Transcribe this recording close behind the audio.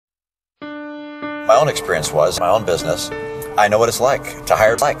My own experience was my own business. I know what it's like to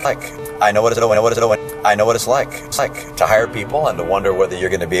hire I know what it's like to hire people and to wonder whether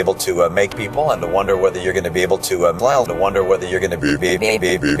you're going to be able to make people and to wonder whether you're going to be able to to wonder whether you're going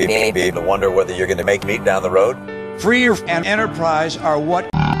to to wonder whether you're going to make meat down the road. Free and enterprise are what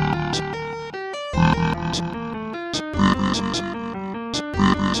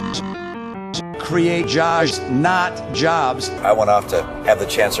create jobs, not jobs. I went off to have the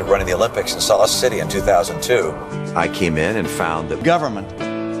chance of running the Olympics in Salt Lake City in 2002. I came in and found that Government.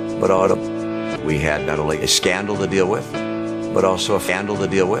 but we had not only a scandal to deal with, but also a scandal to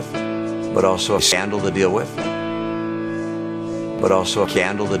deal with, but also a scandal to deal with, but also a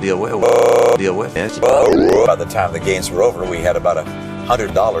scandal to deal with. Yes. By the time the games were over, we had about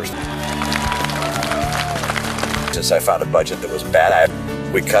 $100. Since I found a budget that was bad,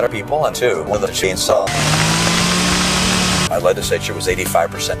 we cut our people into one of the chainsaw. My legislature was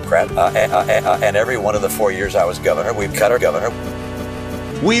 85% crap, and every one of the 4 years I was governor, we cut our governor.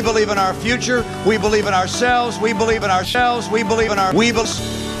 We believe in our future. We believe in ourselves. We believe in ourselves. We believe in our.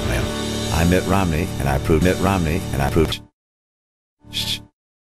 I'm Mitt Romney, and I proved Mitt Romney, and I proved.